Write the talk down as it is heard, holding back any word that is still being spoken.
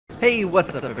Hey,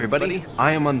 what's up everybody?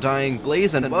 I am Undying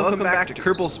Blaze and welcome back to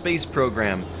Kerbal Space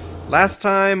Program. Last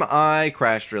time I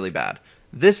crashed really bad.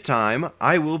 This time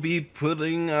I will be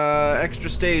putting extra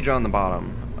stage on the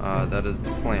bottom. That is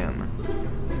the plan.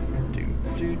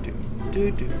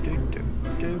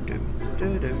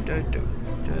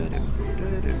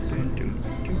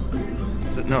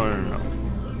 No.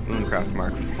 Mooncraft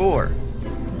Mark IV.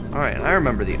 Alright, and I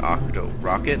remember the Octo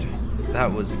Rocket.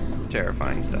 That was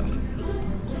terrifying stuff.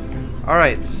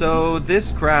 Alright, so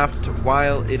this craft,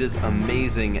 while it is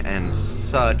amazing and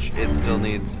such, it still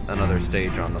needs another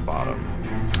stage on the bottom.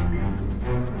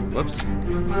 Whoops.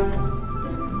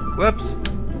 Whoops!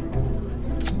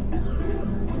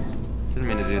 Didn't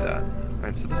mean to do that.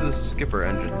 Alright, so this is skipper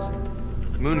engines.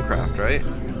 Mooncraft, right?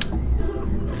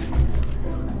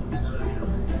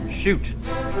 Shoot!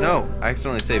 No, I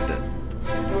accidentally saved it.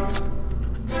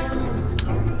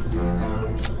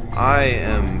 I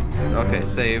am... Okay,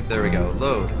 save. There we go.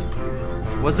 Load.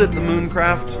 Was it the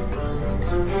Mooncraft?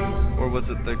 Or was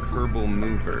it the Kerbal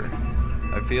Mover?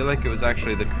 I feel like it was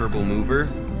actually the Kerbal Mover.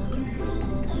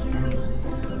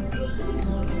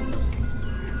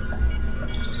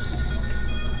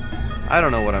 I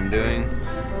don't know what I'm doing.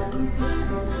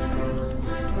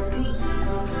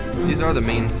 These are the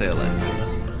mainsail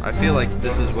engines. I feel like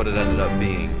this is what it ended up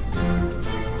being.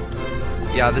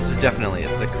 Yeah, this is definitely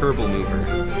it, the Kerbal Mover.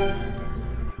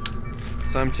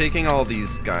 So I'm taking all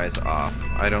these guys off.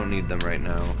 I don't need them right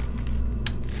now.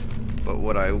 But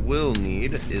what I will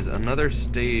need is another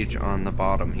stage on the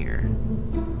bottom here.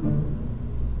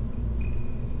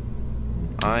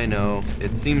 I know,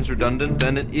 it seems redundant,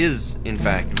 and it is, in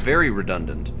fact, very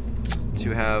redundant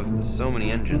to have so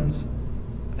many engines.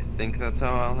 I think that's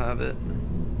how I'll have it.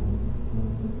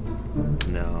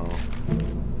 No.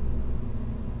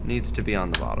 Needs to be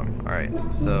on the bottom.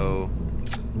 Alright, so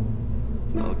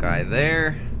little guy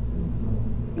there.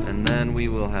 And then we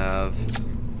will have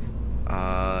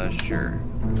sure.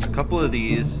 A couple of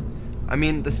these. I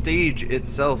mean, the stage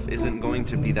itself isn't going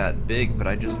to be that big, but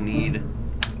I just need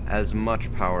as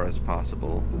much power as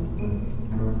possible.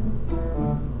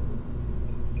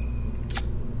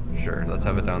 Sure, let's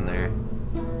have it down there.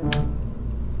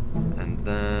 And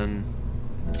then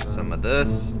some of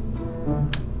this.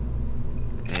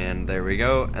 And there we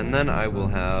go. And then I will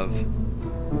have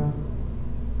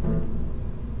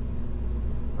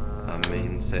a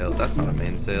mainsail. That's not a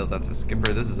mainsail, that's a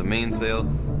skipper. This is a mainsail.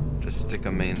 Just stick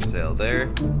a mainsail there.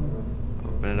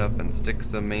 Open it up and stick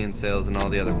some mainsails in all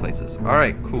the other places.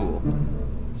 Alright, cool.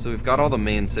 So we've got all the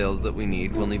mainsails that we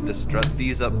need. We'll need to strut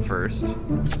these up first.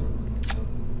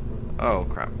 Oh,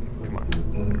 crap. Come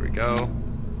on. There we go.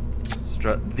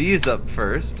 Strut these up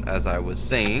first, as I was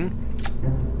saying.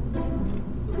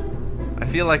 I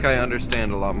feel like I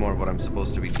understand a lot more of what I'm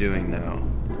supposed to be doing now.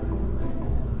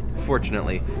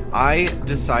 Fortunately, I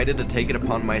decided to take it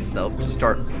upon myself to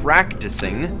start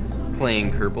practicing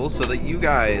playing Kerbal so that you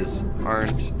guys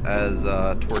aren't as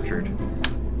tortured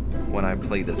when I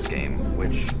play this game,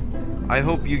 which I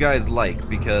hope you guys like,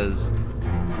 because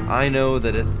I know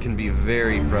that it can be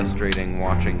very frustrating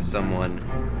watching someone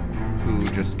who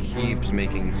just keeps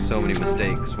making so many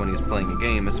mistakes when he's playing a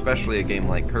game, especially a game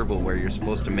like Kerbal where you're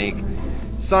supposed to make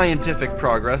scientific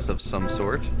progress of some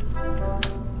sort.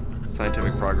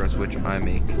 Scientific progress which I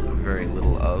make very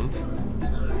little of.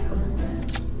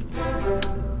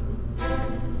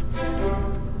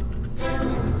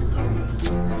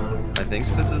 I think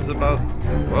this is about...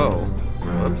 Whoa.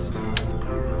 Whoops.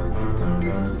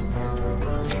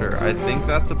 Sure, I think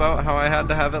that's about how I had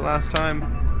to have it last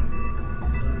time.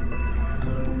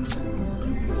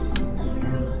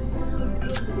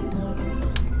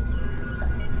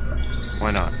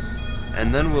 Why not?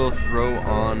 And then we'll throw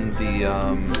on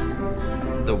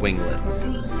the winglets.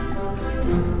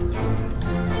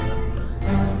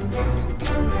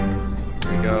 There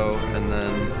we go, and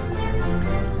then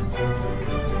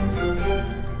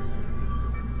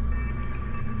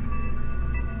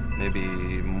maybe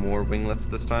more winglets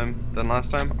this time than last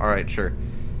time? Alright, sure.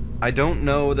 I don't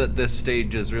know that this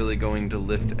stage is really going to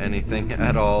lift anything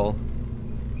at all.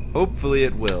 Hopefully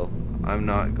it will. I'm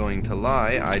not going to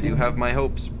lie, I do have my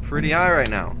hopes pretty high right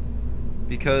now.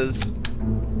 Because,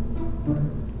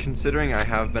 considering I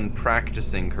have been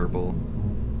practicing Kerbal,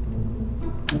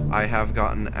 I have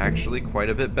gotten actually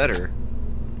quite a bit better.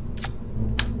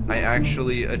 I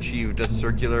actually achieved a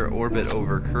circular orbit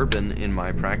over Kerbin in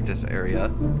my practice area.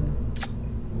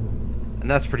 And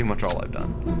that's pretty much all I've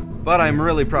done. But I'm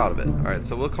really proud of it. Alright,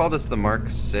 so we'll call this the Mark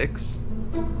VI,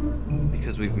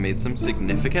 because we've made some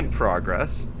significant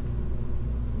progress.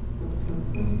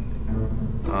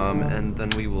 And then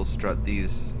we will strut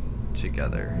these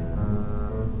together.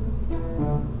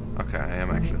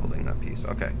 actually holding that piece.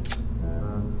 Okay.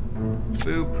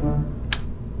 Boop.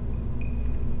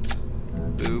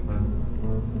 Boop.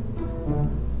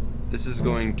 This is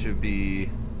going to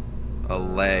be a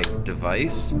lag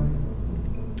device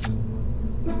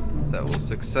that will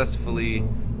successfully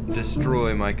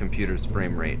destroy my computer's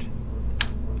frame rate.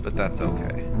 But that's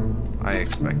okay. I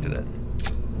expected it.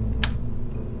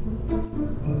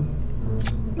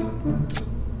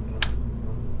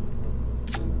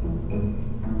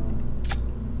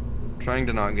 Trying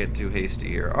to not get too hasty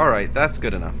here. Alright, that's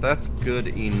good enough. That's good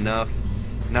enough.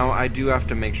 Now I do have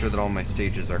to make sure that all my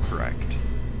stages are correct.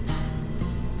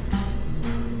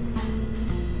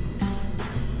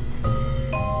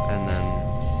 And then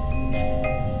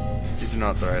these are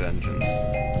not the right engines.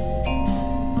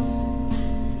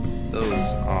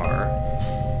 Those are.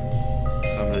 So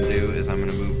what I'm going to do is I'm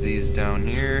going to move these down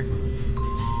here,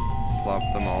 plop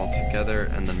them all together,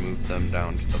 and then move them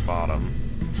down to the bottom.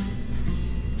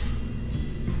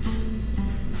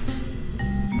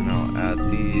 And I'll add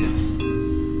these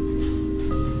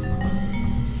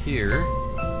here.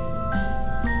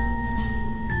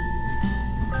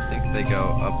 I think they go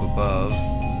up above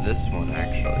this one,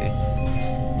 actually.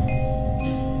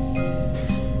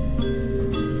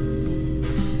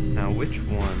 Now, which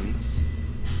ones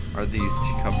are these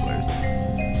decouplers?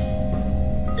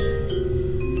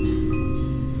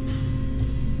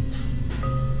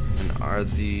 And are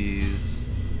these...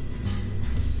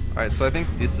 Alright, so I think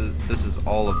this is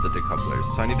all of the decouplers.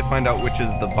 So I need to find out which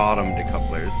is the bottom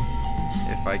decouplers.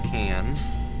 If I can.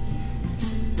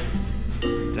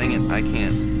 Dang it, I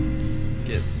can't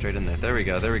get straight in there. There we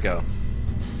go, there we go.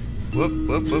 Whoop,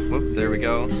 whoop, whoop, whoop, there we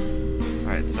go.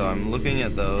 Alright, so I'm looking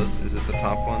at those. Is it the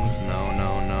top ones? No,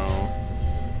 no, no.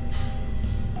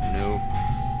 Nope.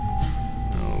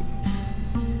 Nope.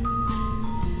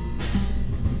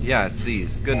 Yeah, it's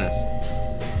these. Goodness.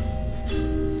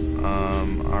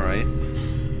 Alright.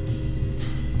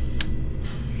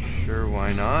 Sure,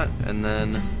 why not? And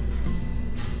then...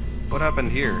 what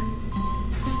happened here?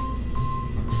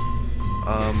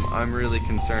 I'm really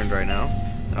concerned right now.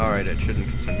 Alright, it shouldn't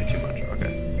concern me too much.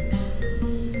 Okay.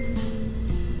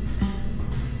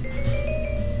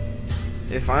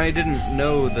 If I didn't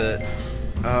know that...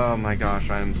 oh my gosh,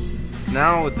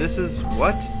 now this is...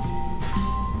 what?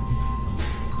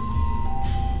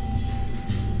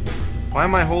 Why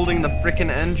am I holding the frickin'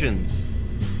 engines?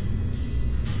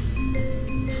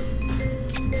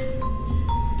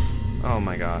 Oh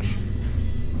my gosh.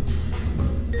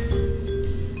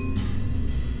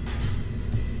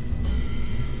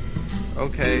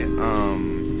 Okay,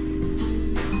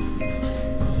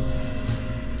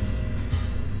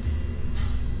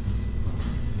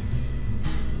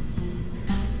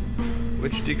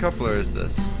 which decoupler is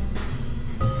this?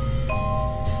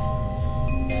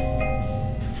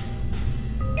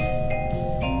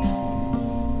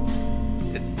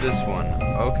 It's this one.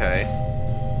 Okay.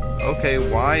 Okay,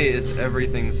 why is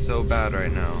everything so bad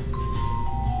right now?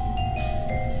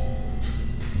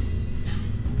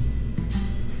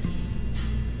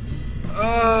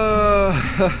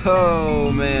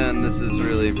 Oh man, this is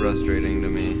really frustrating to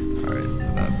me. Alright,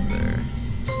 so that's there.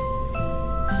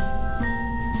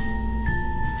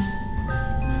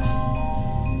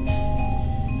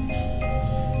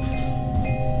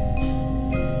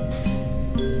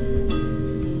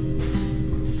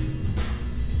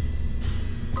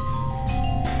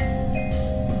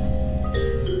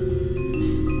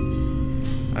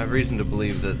 I have reason to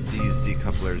believe that these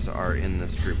decouplers are in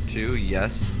this group too.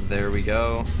 Yes, there we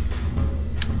go.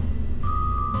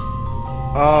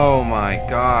 Oh my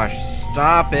gosh,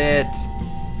 stop it!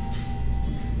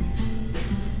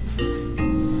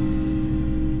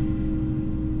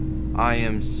 I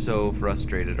am so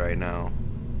frustrated right now.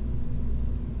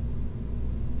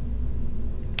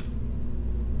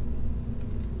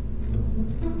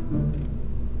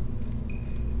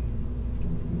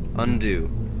 Undo.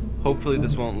 Hopefully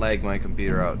this won't lag my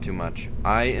computer out too much.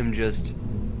 I am just...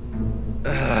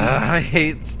 I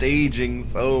hate staging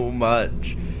so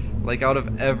much. Like, out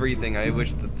of everything, I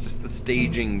wish that just the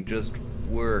staging just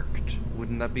worked.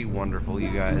 Wouldn't that be wonderful,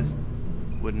 you guys?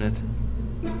 Wouldn't it?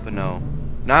 But no.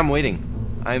 Now I'm waiting.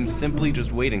 I'm simply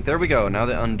just waiting. There we go. Now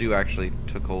the undo actually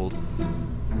took hold.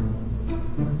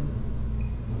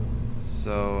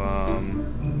 So,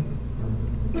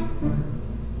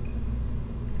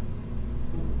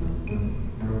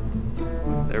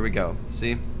 there we go.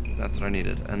 See? That's what I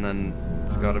needed. And then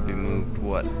it's got to be moved,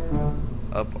 what?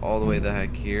 Up all the way the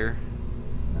heck here.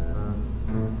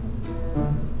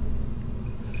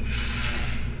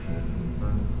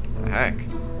 The heck?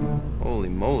 Holy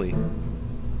moly.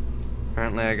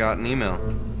 Apparently I got an email.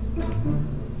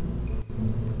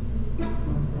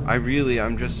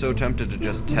 I'm just so tempted to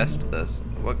just test this.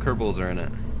 What Kerbals are in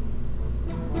it?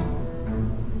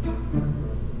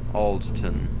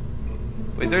 Alton.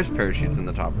 Wait, there's parachutes in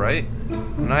the top, right?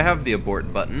 And I have the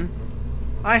abort button.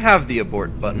 I have the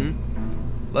abort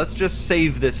button. Let's just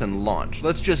save this and launch.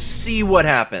 Let's just see what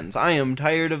happens. I am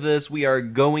tired of this. We are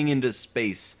going into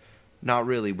space. Not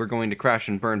really. We're going to crash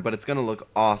and burn, but it's going to look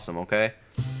awesome, okay?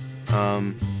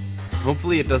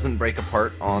 Hopefully it doesn't break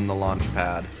apart on the launch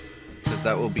pad, because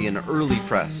that will be an early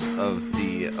press of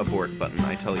the abort button,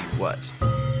 I tell you what.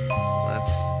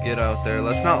 Let's get out there.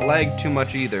 Let's not lag too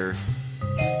much either.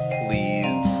 Please.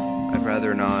 I'd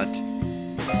rather not.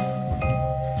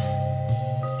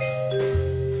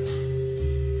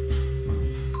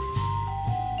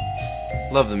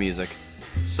 Love the music.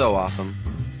 So awesome.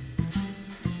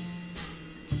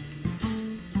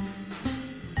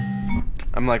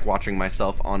 I'm like watching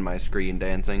myself on my screen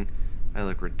dancing. I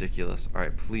look ridiculous.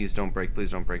 Alright, please don't break,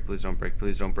 please don't break, please don't break,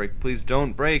 please don't break, please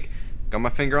don't break. Got my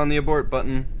finger on the abort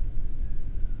button.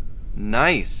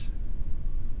 Nice.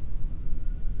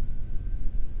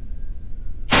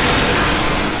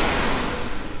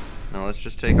 Now let's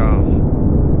just take off.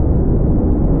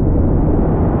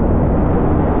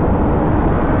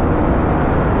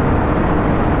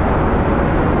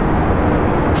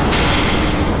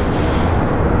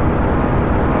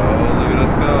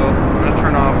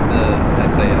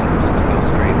 SAS just to go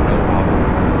straight, no wobble.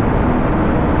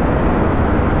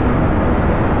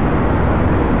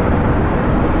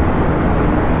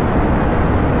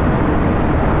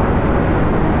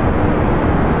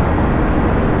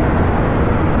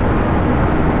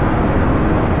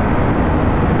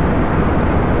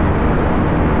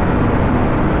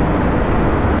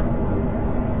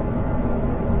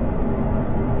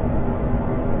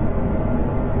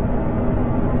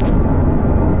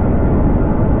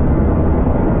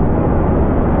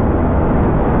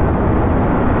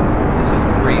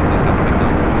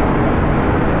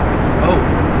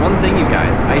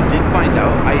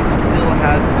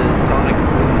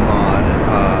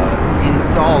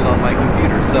 Installed on my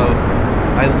computer, so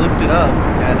I looked it up,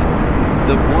 and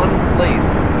the one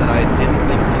place that I didn't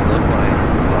think to look when I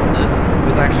uninstalled it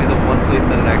was actually the one place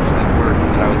that it actually worked,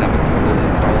 that I was having trouble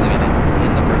installing it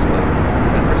in the first place.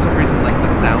 And for some reason, like, the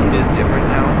sound is different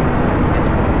now. It's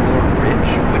more rich,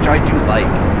 which I do like.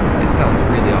 It sounds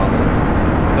really awesome.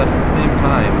 But at the same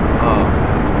time,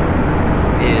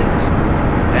 it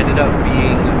ended up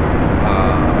being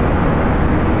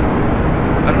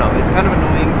I don't know, it's kind of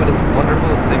annoying, but it's wonderful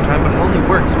at the same time, but it only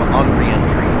works on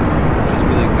re-entry, which is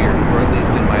really weird, or at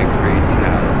least in my experience it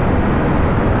has.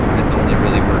 It's only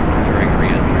really worked during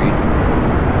re-entry,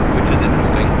 which is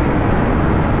interesting.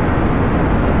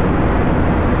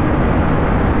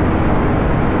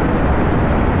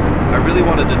 I really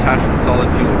want to detach the solid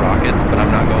fuel rockets, but I'm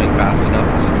not going fast enough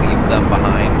to leave them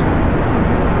behind.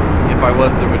 If I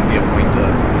was, there wouldn't be a point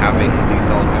of having these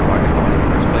solid fuel rockets on in the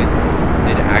first place.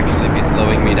 They'd actually be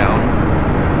slowing me down.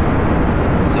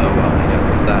 So, yeah,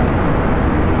 there's that.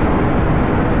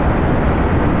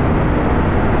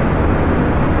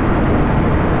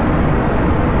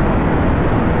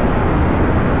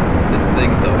 This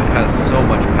thing, though, it has so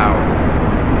much power.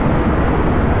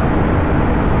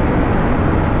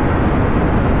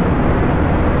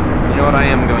 You know what? I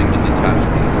am going to detach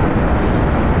these.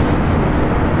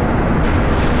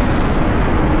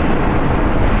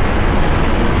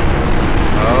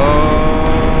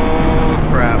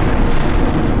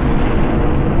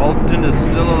 Alton is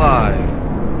still alive.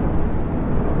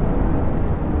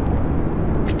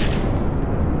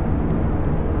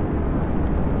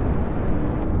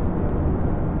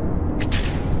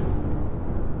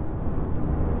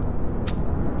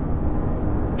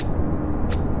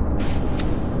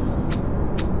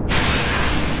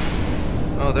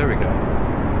 Oh, there we go.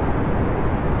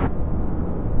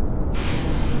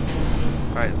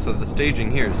 Alright, so the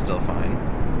staging here is still fine.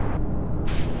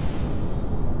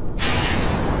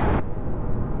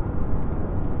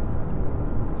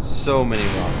 So many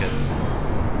rockets.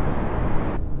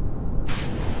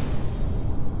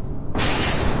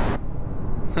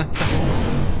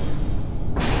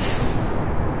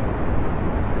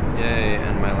 Yay,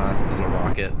 and my last little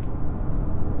rocket.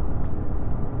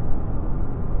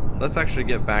 Let's actually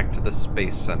get back to the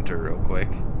Space Center real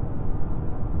quick.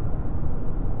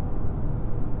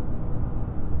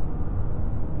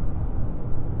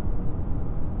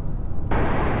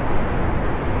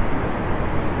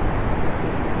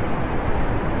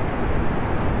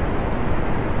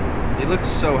 He looks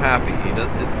so happy.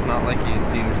 It's not like he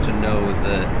seems to know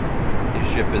that his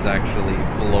ship is actually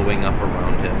blowing up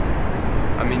around him.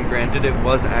 I mean, granted, it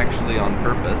was actually on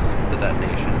purpose, the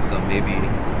detonation, so maybe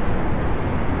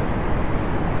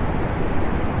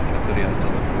that's what he has to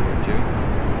look forward to.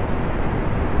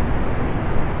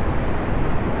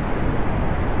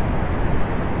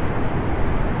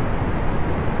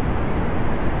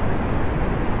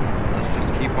 Let's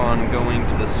just keep on going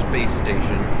to the space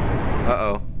station.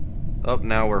 Uh-oh. Oh,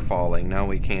 now we're falling. Now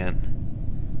we can't.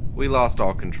 We lost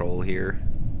all control here.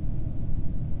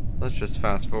 Let's just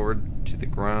fast forward to the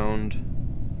ground.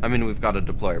 I mean, we've got to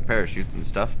deploy our parachutes and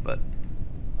stuff, but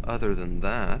other than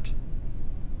that,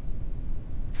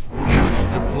 let's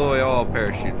deploy all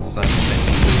parachutes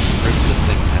simultaneously. Rip this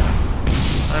thing in half.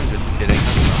 I'm just kidding.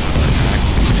 That's not how that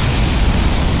acts.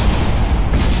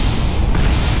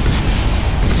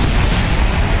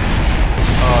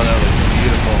 Oh, that looks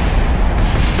beautiful.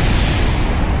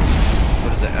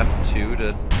 What is it, F2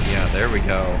 to... Yeah, there we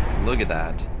go. Look at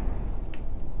that.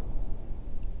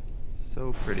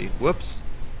 So pretty. Whoops.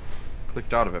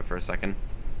 Clicked out of it for a second.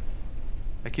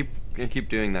 I keep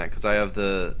doing that because I have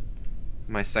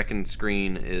my second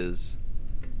screen is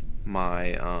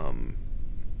my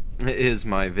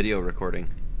video recording.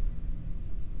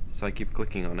 So I keep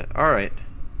clicking on it. All right.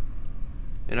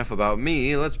 Enough about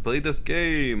me. Let's play this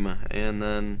game. And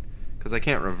then because I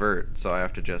can't revert, so I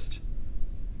have to just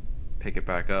pick it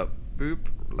back up. Boop.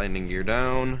 Landing gear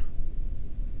down.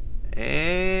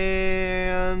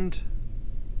 And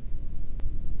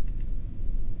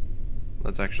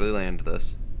let's actually land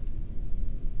this.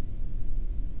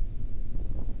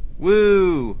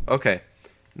 Woo! Okay.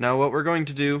 Now what we're going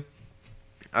to do,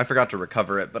 I forgot to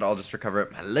recover it, but I'll just recover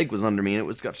it. My leg was under me and it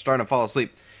was starting to fall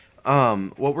asleep.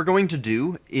 What we're going to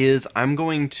do is I'm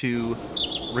going to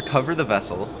recover the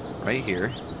vessel right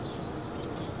here.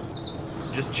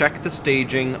 Just check the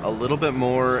staging a little bit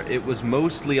more. It was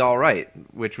mostly alright,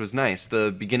 which was nice.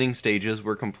 The beginning stages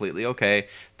were completely okay.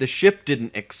 The ship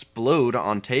didn't explode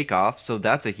on takeoff, so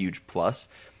that's a huge plus.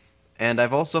 And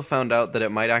I've also found out that it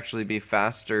might actually be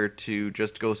faster to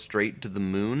just go straight to the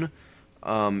moon.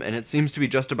 And it seems to be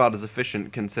just about as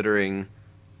efficient considering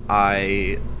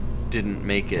I didn't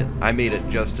make it. I made it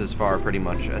just as far pretty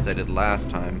much as I did last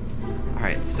time.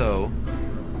 Alright, so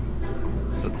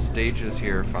the stages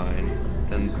here are fine.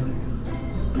 Then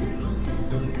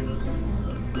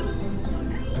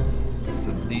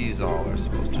so these all are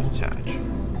supposed to detach.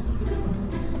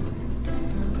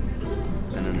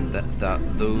 And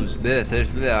then those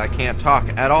I can't talk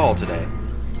at all today.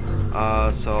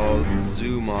 So I'll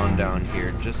zoom on down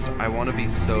here. Just I want to be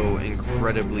so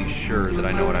incredibly sure that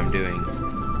I know what I'm doing.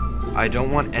 I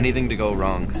don't want anything to go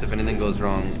wrong, because if anything goes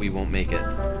wrong, we won't make it.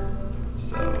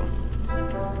 So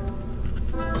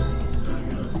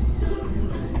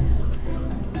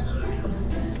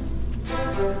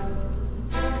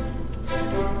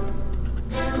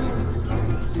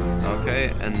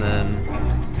okay, and then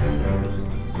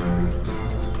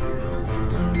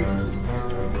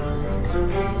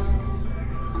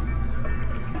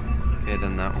okay,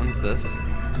 then that one's this.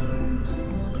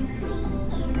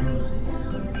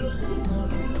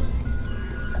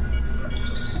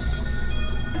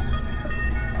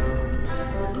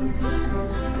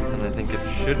 And I think it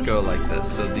should go like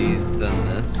this. So these, then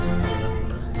this.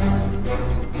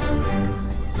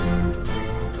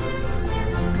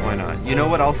 Why not? You know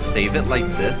what? I'll save it like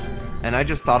this. And I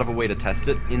just thought of a way to test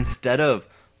it. Instead of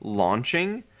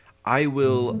launching, I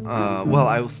will, well,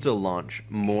 I will still launch,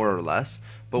 more or less.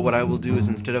 But what I will do is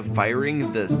instead of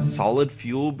firing the solid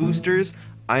fuel boosters,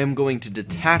 I am going to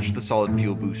detach the solid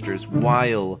fuel boosters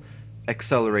while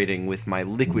accelerating with my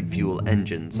liquid fuel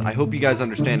engines. I hope you guys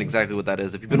understand exactly what that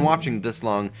is. If you've been watching this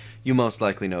long, you most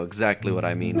likely know exactly what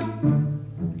I mean.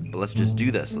 But let's just do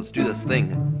this. Let's do this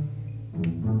thing.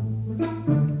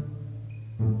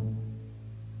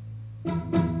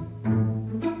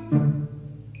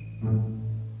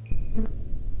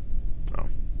 Oh.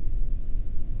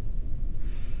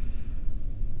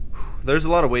 There's a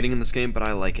lot of waiting in this game, but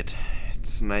I like it.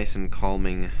 It's nice and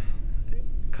calming,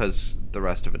 because the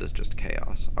rest of it is just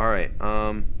chaos. Alright,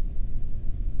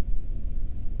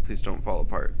 please don't fall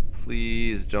apart.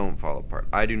 Please don't fall apart.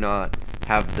 I do not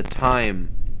have the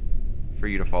time for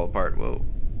you to fall apart. Whoa,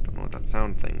 don't know what that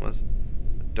sound thing was.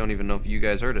 Don't even know if you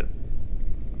guys heard it.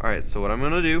 Alright, so what I'm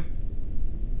gonna do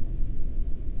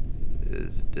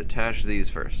is detach these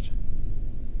first.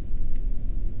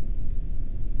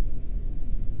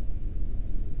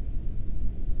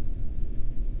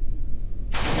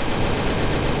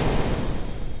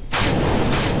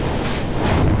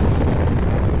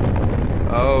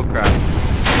 Oh crap.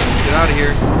 Let's get out of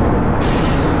here.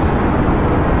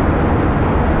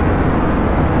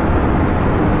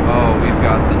 Oh, we've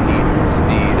got the need for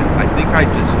speed. I think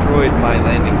I destroyed my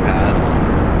landing pad.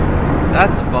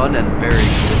 That's fun and very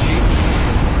glitchy.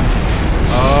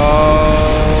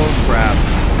 Oh, crap.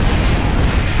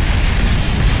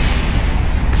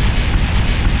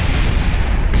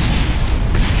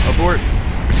 Abort.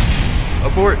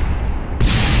 Abort.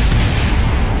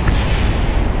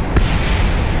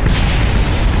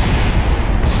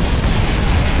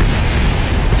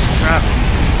 Crap.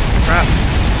 Crap.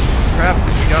 Crap.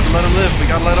 We gotta let him live. We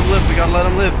gotta let him live. We gotta let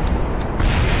him live.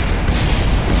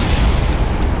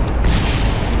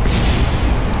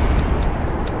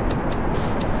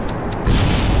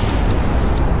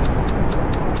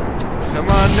 Come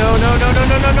on. No, no, no, no,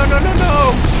 no, no, no, no, no,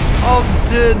 no.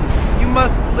 Alden, you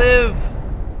must live.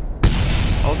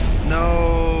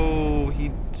 No,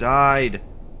 he died.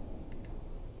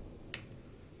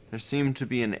 There seemed to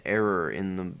be an error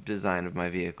in the design of my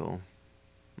vehicle.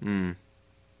 All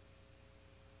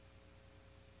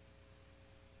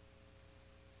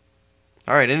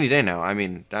right, any day now. I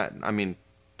mean,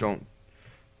 don't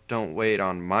wait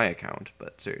on my account,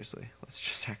 but seriously, let's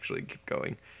just actually keep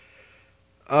going.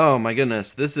 Oh my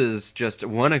goodness, this is just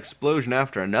one explosion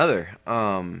after another.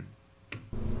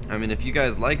 I mean, if you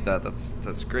guys like that,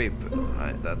 that's great,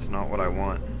 but that's not what I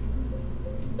want.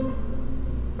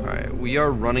 All right, we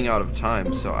are running out of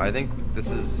time, so I think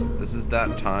this is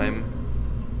that time.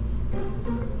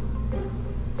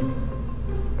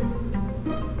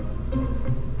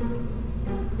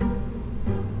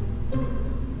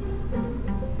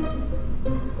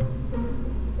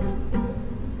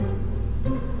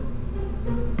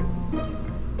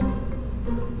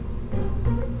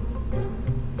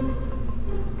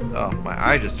 Oh, my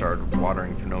eye just started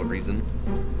watering for no reason.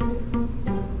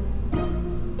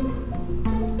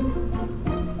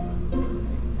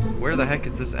 Where the heck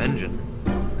is this engine?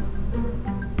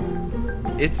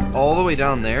 It's all the way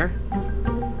down there?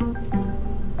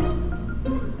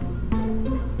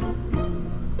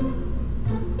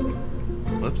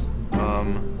 Whoops.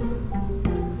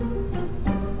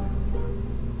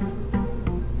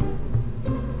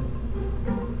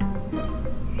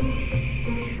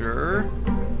 Sure.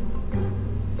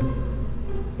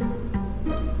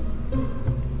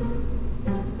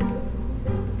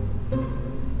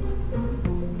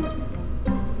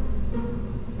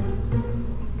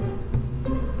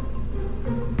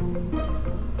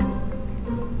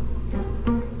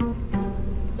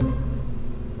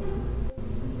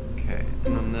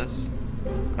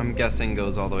 I'm guessing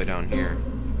goes all the way down here.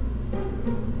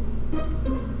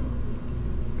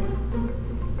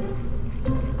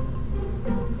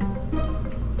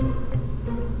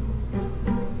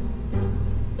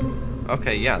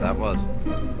 Okay, yeah, that was.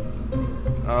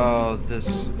 Oh,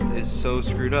 this is so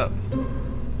screwed up.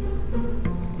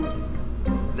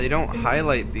 They don't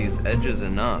highlight these edges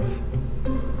enough.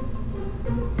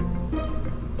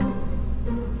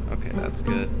 Okay, that's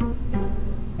good.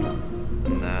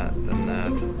 Then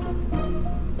that.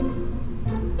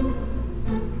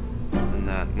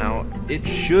 Now, it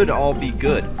should all be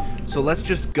good. So let's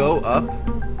just go up.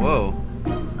 Whoa.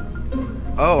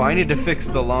 Oh, I need to fix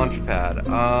the launch pad.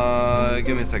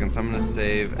 Give me a second. So I'm going to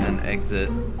save and exit.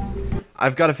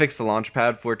 I've got to fix the launch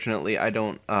pad. Fortunately, I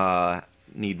don't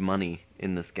need money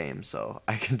in this game, so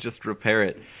I can just repair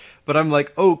it. But I'm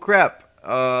like, oh, crap.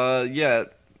 Yeah.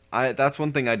 That's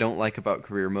one thing I don't like about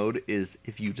career mode is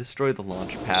if you destroy the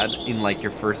launch pad in like your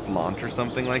first launch or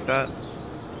something like that.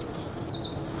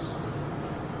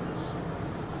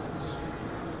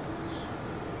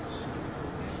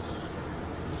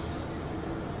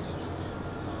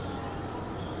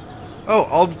 Oh,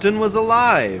 Alden was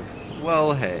alive.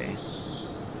 Well, hey.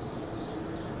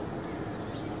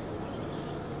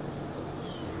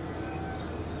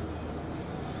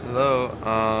 Hello,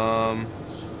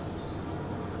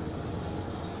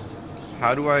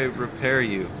 how do I repair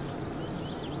you?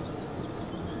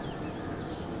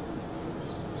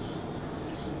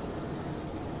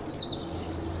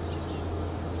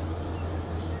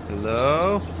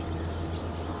 Hello?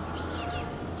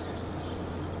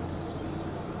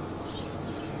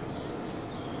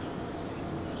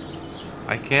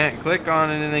 I can't click on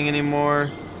anything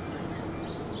anymore.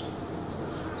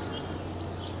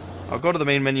 I'll go to the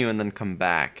main menu and then come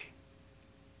back.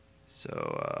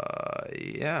 So,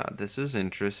 yeah, this is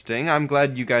interesting. I'm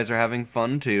glad you guys are having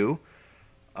fun, too.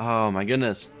 Oh, my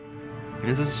goodness.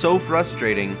 This is so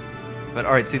frustrating. But,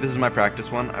 alright, see, this is my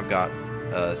practice one. I've got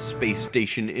a space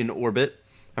station in orbit.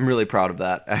 I'm really proud of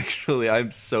that, actually.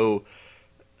 I'm so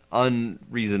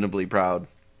unreasonably proud.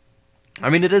 I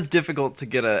mean, it is difficult to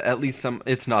get at least some...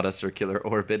 It's not a circular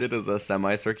orbit. It is a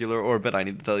semicircular orbit. I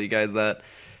need to tell you guys that.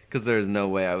 Because there's no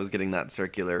way I was getting that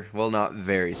circular. Well, not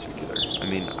very circular. I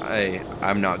mean,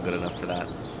 I'm not good enough for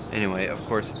that. Anyway, of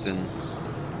course it's in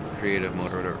creative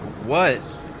mode order. What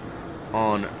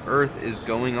on earth is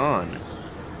going on?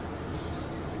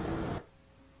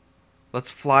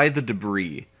 Let's fly the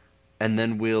debris, and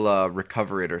then we'll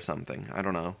recover it or something. I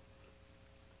don't know.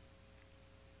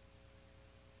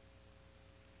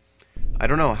 I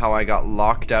don't know how I got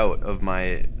locked out of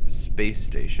my space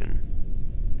station.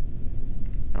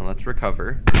 Now let's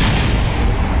recover.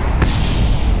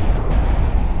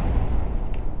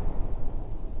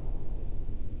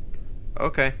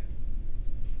 Okay.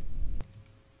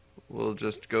 We'll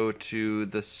just go to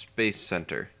the space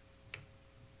center.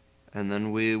 And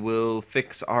then we will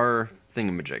fix our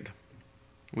thingamajig.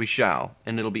 We shall.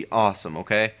 And it'll be awesome,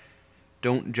 okay?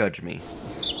 Don't judge me.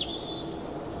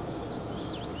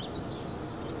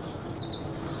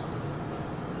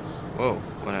 Whoa,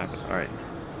 what happened? Alright.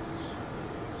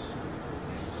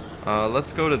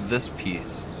 Let's go to this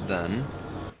piece, then.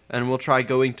 And we'll try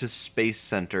going to Space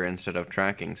Center instead of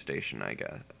Tracking Station, I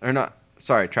guess. Or not,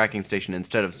 sorry, Tracking Station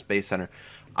instead of Space Center.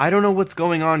 I don't know what's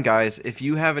going on, guys. If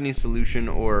you have any solution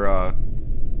or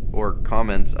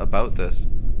comments about this,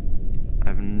 I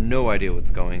have no idea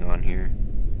what's going on here.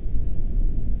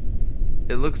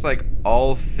 It looks like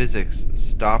all physics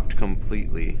stopped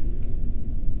completely.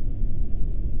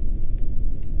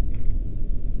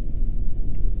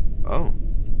 Oh.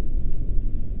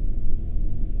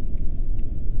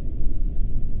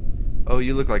 Oh,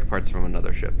 you look like parts from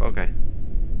another ship. Okay.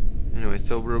 Anyway,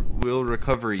 so we'll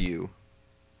recover you.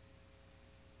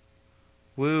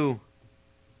 Woo.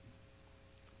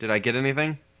 Did I get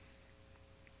anything?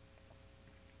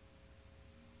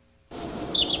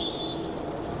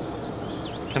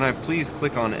 Can I please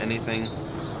click on anything?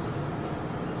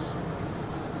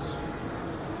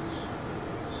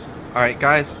 Alright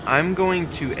guys, I'm going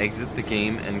to exit the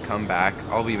game and come back.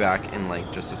 I'll be back in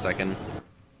like just a second.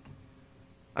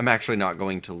 I'm actually not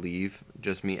going to leave.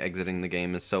 Just me exiting the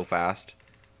game is so fast,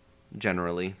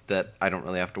 generally, that I don't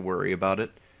really have to worry about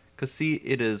it. Because see,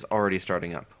 it is already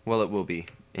starting up. Well, it will be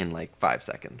in like 5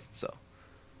 seconds, so.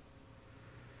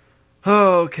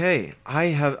 Okay,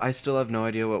 I still have no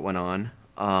idea what went on.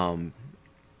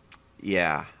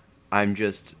 Yeah, I'm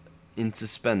just in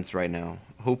suspense right now,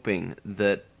 hoping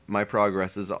that my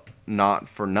progress is not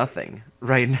for nothing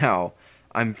right now.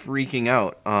 I'm freaking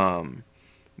out.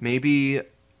 Maybe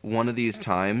one of these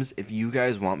times, if you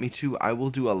guys want me to, I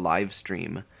will do a live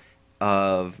stream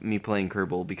of me playing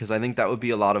Kerbal, because I think that would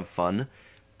be a lot of fun,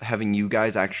 having you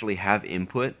guys actually have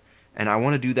input, and I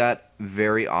want to do that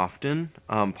very often,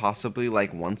 possibly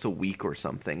like once a week or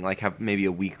something, like have maybe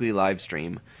a weekly live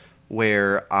stream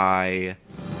where I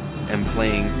am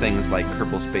playing things like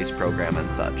Kerbal Space Program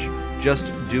and such.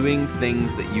 Just doing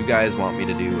things that you guys want me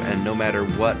to do, and no matter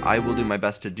what, I will do my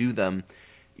best to do them,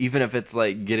 even if it's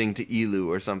like getting to Elu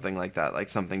or something like that, like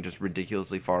something just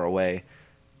ridiculously far away.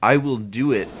 I will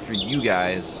do it for you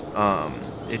guys.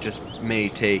 It just may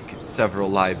take several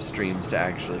live streams to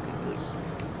actually complete.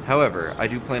 However, I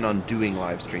do plan on doing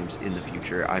live streams in the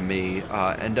future. I may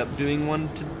end up doing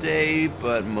one today,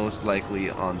 but most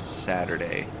likely on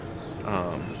Saturday.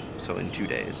 So in 2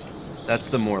 days. That's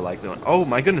the more likely one. Oh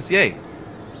my goodness, yay!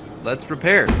 Let's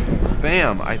repair.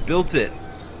 Bam, I built it.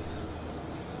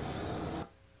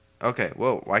 Okay,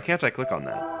 whoa, why can't I click on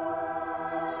that?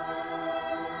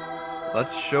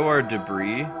 Let's show our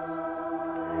debris.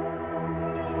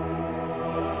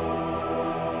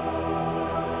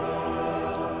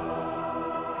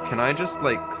 Can I just,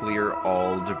 like, clear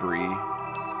all debris?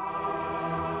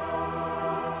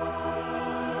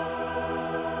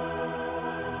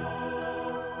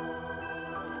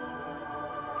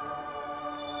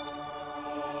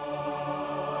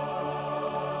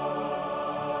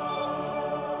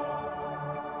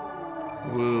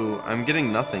 Woo, I'm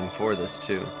getting nothing for this,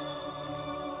 too.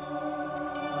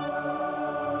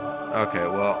 Okay,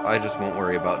 well, I just won't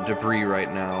worry about debris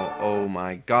right now. Oh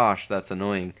my gosh, that's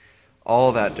annoying.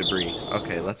 All that debris.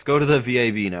 Okay, let's go to the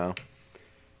VAB now.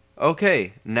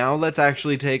 Okay, now let's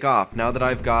actually take off. Now that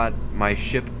I've got my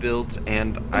ship built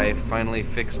and I finally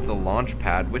fixed the launch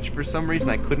pad, which for some reason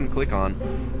I couldn't click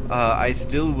on, I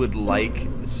still would like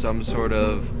some sort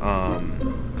of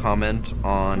comment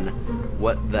on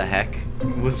what the heck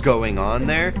was going on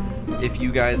there. If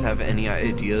you guys have any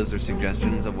ideas or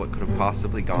suggestions of what could have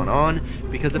possibly gone on,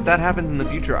 because if that happens in the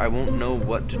future, I won't know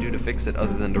what to do to fix it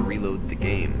other than to reload the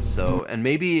game. So, and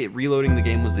maybe reloading the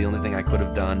game was the only thing I could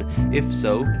have done. If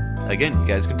so, again, you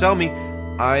guys can tell me.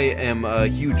 I am a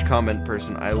huge comment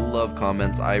person. I love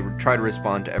comments. I try to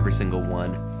respond to every single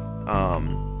one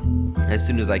as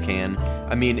soon as I can.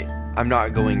 I mean, I'm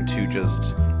not going to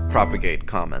just propagate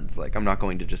comments. Like, I'm not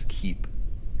going to just keep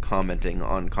commenting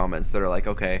on comments that are like,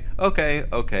 okay, okay,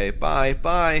 okay, bye,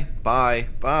 bye, bye,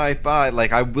 bye, bye.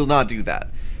 Like, I will not do that.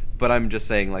 But I'm just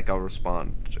saying, like, I'll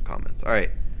respond to comments.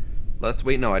 Alright, let's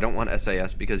wait. No, I don't want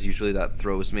SAS because usually that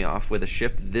throws me off. With a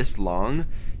ship this long,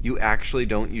 you actually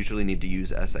don't usually need to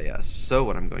use SAS. So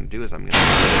what I'm going to do is I'm going to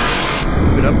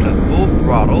move it up to full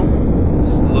throttle,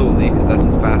 slowly, because that's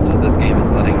as fast as this game is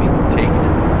letting me take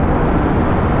it.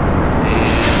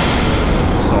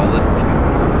 And solid fuel.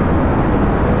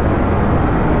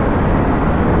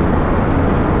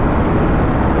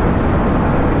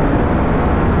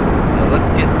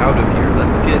 Let's get out of here.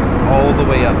 Let's get all the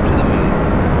way up to the moon.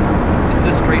 Is it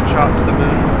a straight shot to the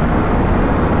moon?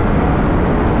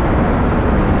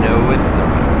 No, it's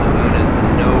not. The moon is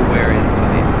nowhere in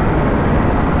sight.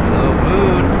 Hello,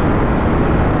 moon.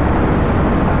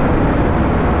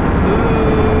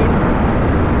 Moon.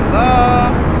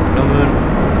 Hello? No moon.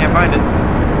 Can't find it.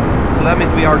 So that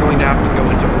means we are going to have to go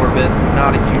into orbit.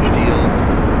 Not a huge deal.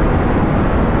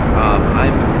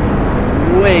 I'm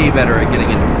way better at getting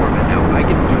into orbit now. I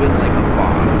can do it like a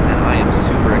boss, and I am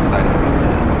super excited about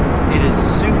that. It is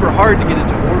super hard to get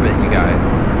into orbit, you guys.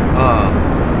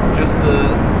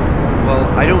 Well,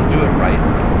 I don't do it right.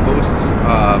 Most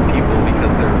people,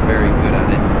 because they're very good at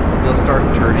it, they'll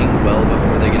start turning well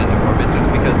before they get into orbit,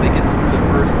 just because they get through the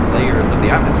first layers of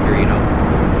the atmosphere, you know,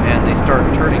 and they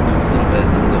start turning just a little bit,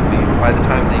 and then they'll be, by the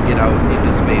time they get out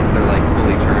into space, they're like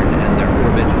fully turned, and their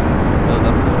orbit just fills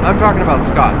up. I'm talking about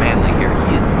Scott Manley here.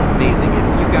 He is amazing. If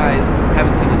you guys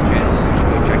haven't seen his channel, you should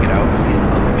go check it out. He is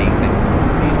amazing.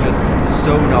 He's just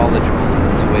so knowledgeable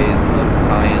in the ways of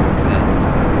science and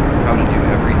how to do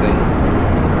everything.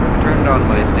 I turned on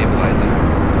my stabilizing,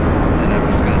 and I'm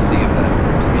just going to see if that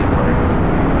rips me apart.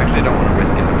 Actually, I don't want to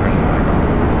risk it. I'm turning it back off.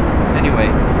 Anyway,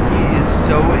 he is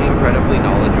so incredibly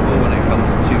knowledgeable when it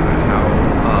comes to how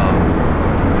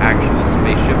actual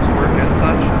spaceships work and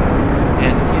such.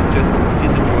 And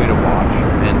he's a joy to watch,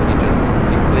 and he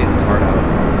plays his heart out.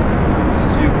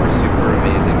 Super, super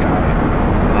amazing guy,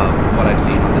 from what I've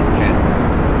seen on his channel.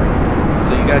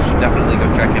 So you guys should definitely go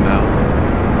check him out,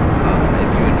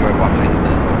 if you enjoy watching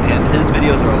this. And his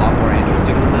videos are a lot more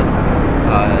interesting than this.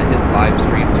 His live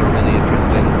streams are really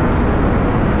interesting.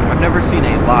 I've never seen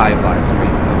a live stream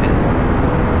of his,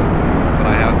 but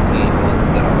I have seen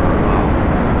ones that are,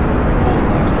 old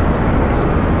live streams, of course.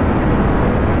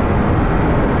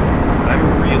 I'm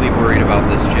really worried about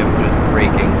this ship just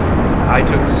breaking. I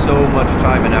took so much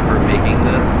time and effort making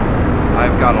this.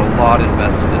 I've got a lot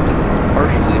invested into this,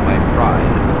 partially my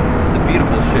pride. It's a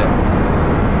beautiful ship.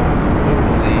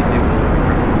 Hopefully it won't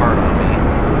rip apart on me.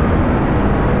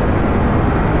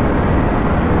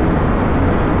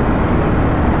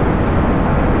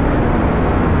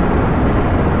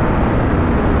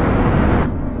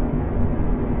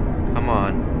 Come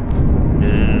on.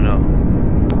 No.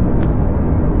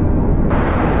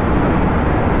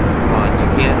 Come on, you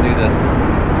can't do this.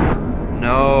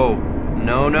 No.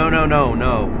 No.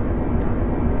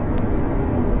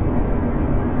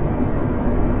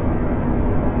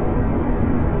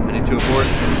 I need to abort.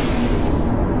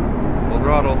 Full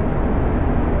throttle.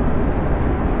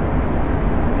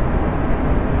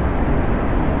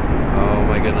 Oh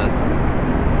my goodness.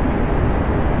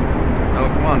 No,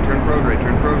 come on, turn prograde.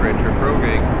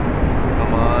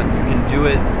 Come on, you can do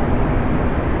it.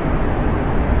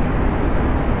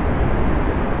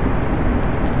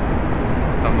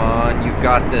 Come on, you've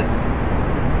got this.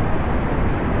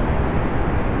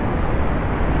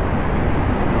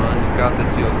 Come on, you've got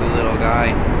this, you ugly little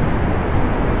guy.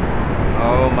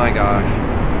 Oh my gosh.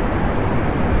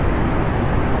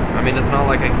 I mean, it's not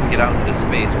like I can get out into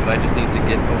space, but I just need to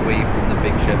get away from the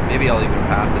big ship. Maybe I'll even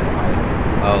pass it if I...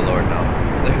 Oh lord, no.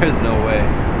 There's no way.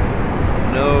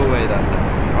 No way that's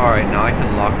happening. Alright, now I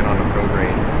can lock it onto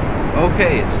prograde.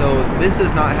 Okay, so this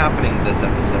is not happening this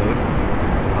episode.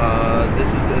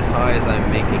 This is as high as I'm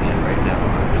making it right now.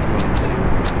 I'm just going to...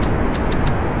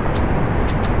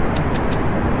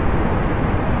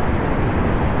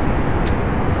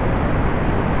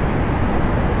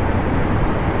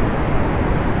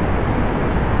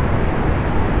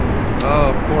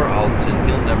 Oh, poor Alton.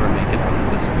 He'll never make it out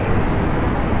into space.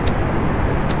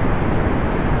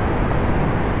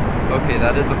 Okay,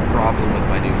 that is a problem with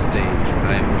my new stage.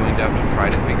 I'm going to have to try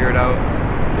to figure it out.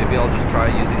 Maybe I'll just try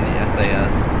using the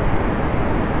SAS.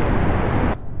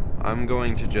 I'm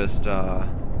going to just, I'm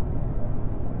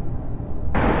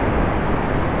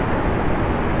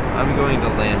going to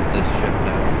land this ship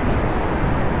now.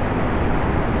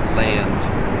 Land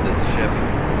this ship.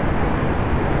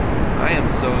 I am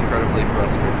so incredibly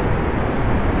frustrated.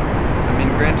 I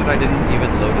mean, granted, I didn't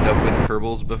even load it up with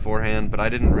Kerbals beforehand, but I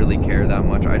didn't really care that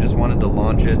much. I just wanted to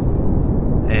launch it,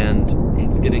 and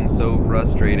it's getting so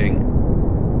frustrating.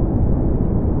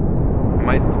 I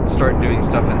might start doing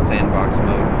stuff in sandbox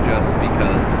mode just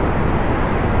because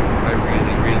I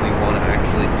really, really want to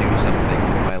actually do something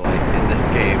with my life in this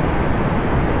game.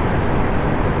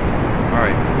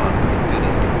 Alright, come on, let's do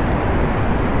this.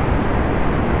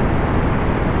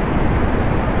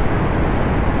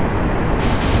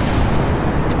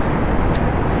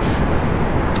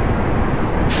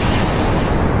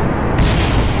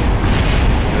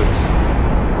 Oops.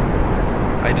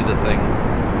 I did a thing.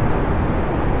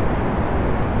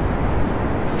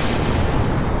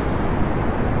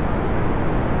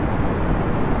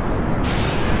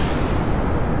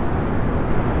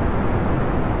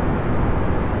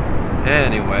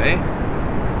 Anyway,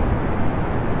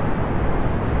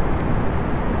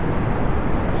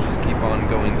 let's just keep on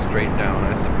going straight down,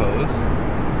 I suppose.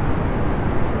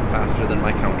 Faster than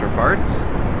my counterparts.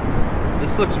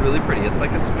 This looks really pretty. It's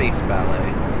like a space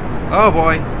ballet. Oh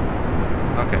boy!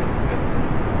 Okay, good.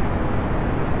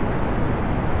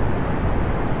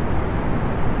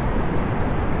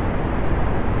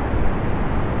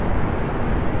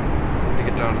 Need to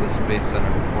get down to the space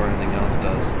center before anything else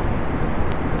does.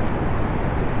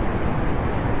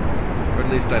 Or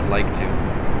at least I'd like to.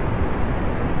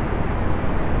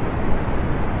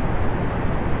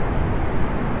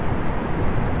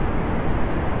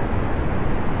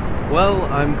 Well,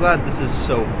 I'm glad this is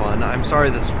so fun. I'm sorry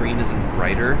the screen isn't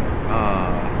brighter.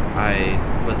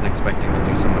 I wasn't expecting to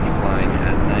do so much flying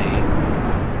at night.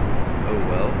 Oh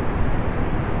well.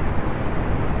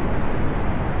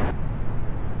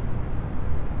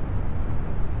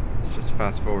 Let's just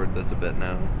fast forward this a bit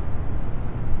now.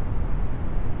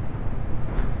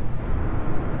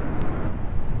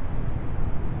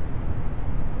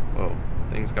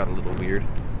 Things got a little weird.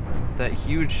 That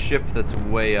huge ship that's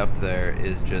way up there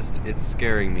is just, it's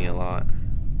scaring me a lot.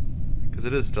 Because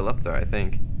it is still up there, I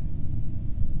think.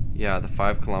 Yeah, the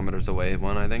 5 kilometers away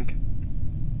one, I think.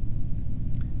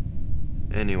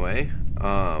 Anyway,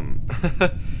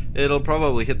 it'll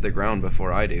probably hit the ground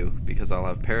before I do, because I'll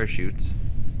have parachutes.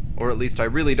 Or at least I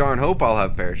really darn hope I'll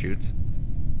have parachutes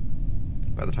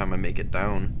by the time I make it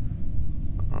down.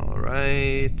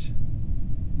 Alright.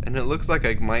 And it looks like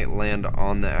I might land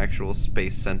on the actual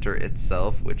space center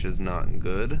itself, which is not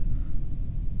good.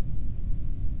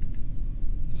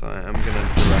 So I am gonna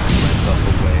direct myself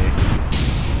away,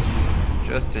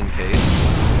 just in case.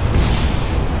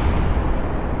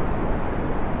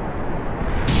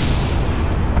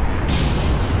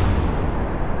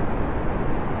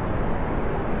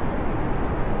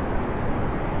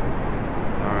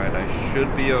 Alright, I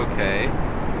should be okay.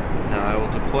 Now I will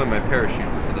deploy my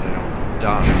parachutes so that I don't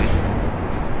die.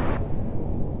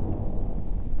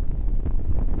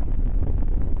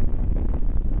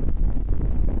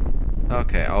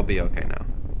 Okay, I'll be okay now.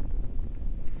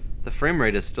 The frame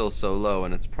rate is still so low,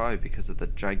 and it's probably because of the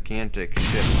gigantic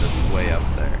ship that's way up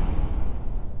there.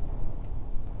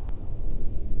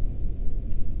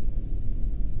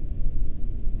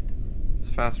 Let's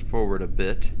fast forward a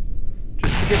bit.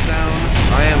 Just to get down.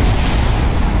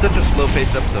 This is such a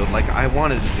slow-paced episode. Like, I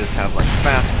wanted to just have, like,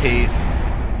 fast-paced,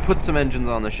 put some engines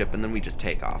on the ship, and then we just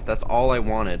take off. That's all I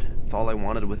wanted. That's all I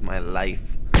wanted with my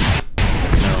life.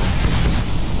 No.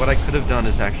 What I could have done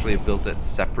is actually built it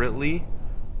separately,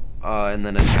 and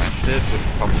then attached it, which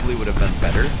probably would have been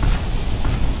better.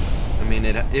 I mean,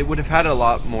 it would have had a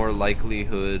lot more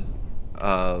likelihood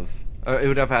of... it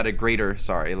would have had a greater,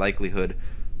 likelihood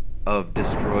of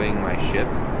destroying my ship.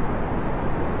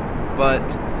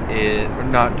 But or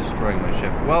not destroying my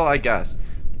ship. Well, I guess.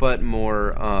 But more,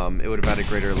 it would have had a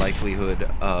greater likelihood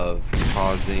of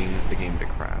causing the game to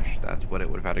crash. That's what it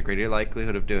would have had a greater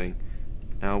likelihood of doing.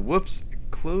 Now, whoops,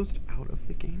 closed out of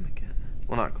the game again.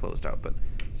 Well, not closed out, but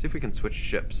see if we can switch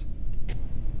ships.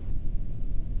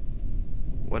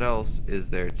 What else is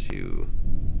there to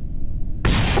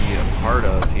be a part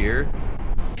of here?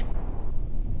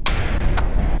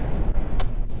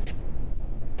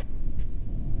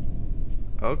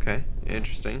 Okay,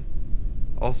 interesting.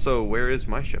 Also, where is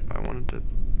my ship? I wanted to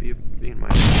be in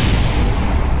my ship.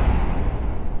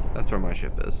 That's where my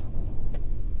ship is.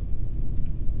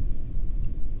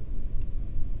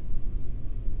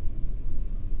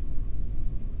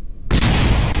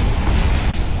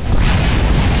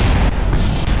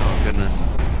 Oh, goodness.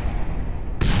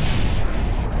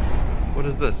 What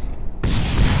is this?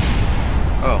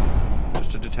 Oh,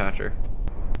 just a detacher.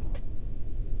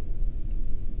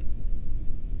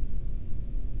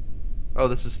 Oh,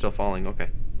 this is still falling. Okay.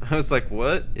 I was like,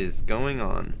 what is going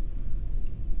on?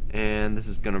 And this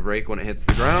is gonna break when it hits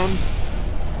the ground.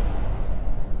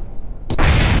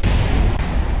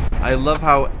 I love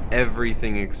how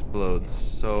everything explodes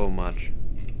so much.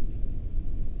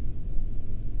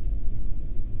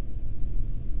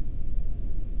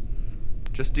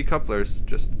 Just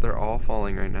decouplers, they're all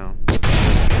falling right now.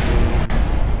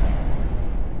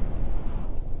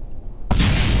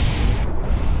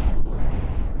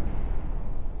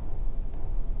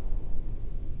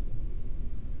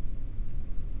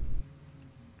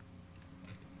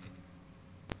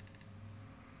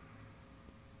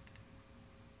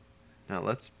 Now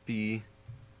let's be...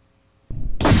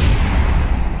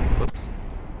 Whoops.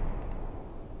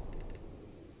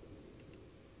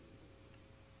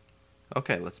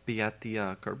 Okay, let's be at the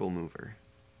Kerbal mover.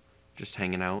 Just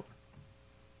hanging out.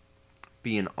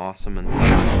 Being awesome and such.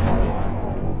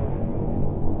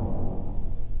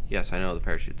 Yes, I know the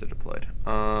parachutes are deployed.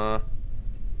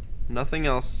 Nothing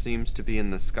else seems to be in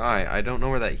the sky. I don't know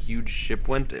where that huge ship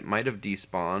went. It might have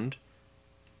despawned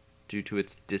due to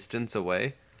its distance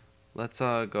away. Let's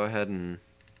go ahead and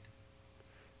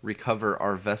recover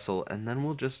our vessel, and then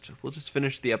we'll just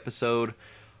finish the episode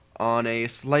on a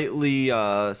slightly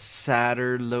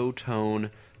sadder, low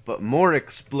tone, but more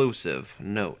explosive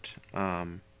note.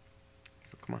 Come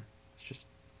on, let's just...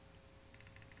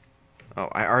 Oh,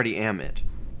 I already am it.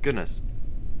 Goodness.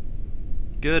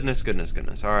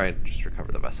 Goodness. Alright, just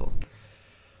recover the vessel.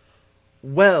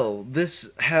 Well,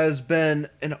 this has been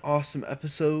an awesome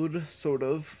episode, sort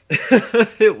of.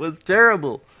 It was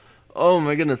terrible. Oh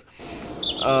my goodness.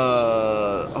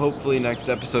 Hopefully next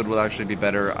episode will actually be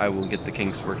better. I will get the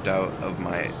kinks worked out of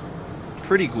my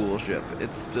pretty cool ship.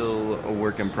 It's still a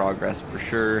work in progress for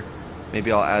sure.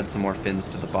 Maybe I'll add some more fins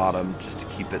to the bottom just to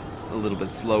keep it a little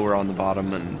bit slower on the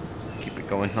bottom and keep it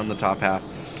going on the top half.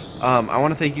 I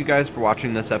want to thank you guys for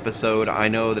watching this episode. I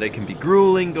know that it can be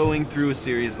grueling going through a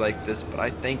series like this, but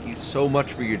I thank you so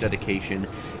much for your dedication.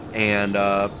 And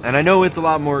I know it's a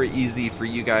lot more easy for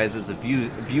you guys as a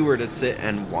viewer to sit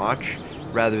and watch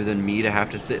rather than me to have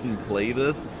to sit and play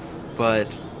this.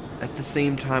 But at the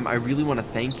same time, I really want to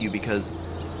thank you because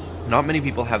not many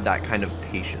people have that kind of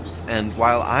patience. And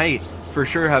while I for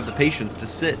sure have the patience to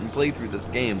sit and play through this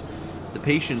game, the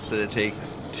patience that it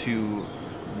takes to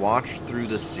watch through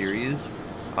this series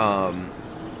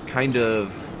kind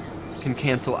of can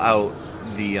cancel out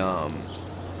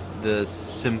the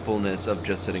simpleness of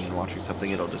just sitting and watching something.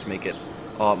 It'll just make it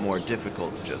a lot more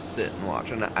difficult to just sit and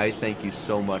watch. And I thank you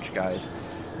so much, guys.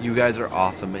 You guys are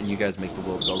awesome, and you guys make the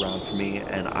world go round for me,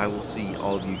 and I will see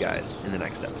all of you guys in the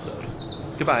next episode.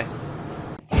 Goodbye.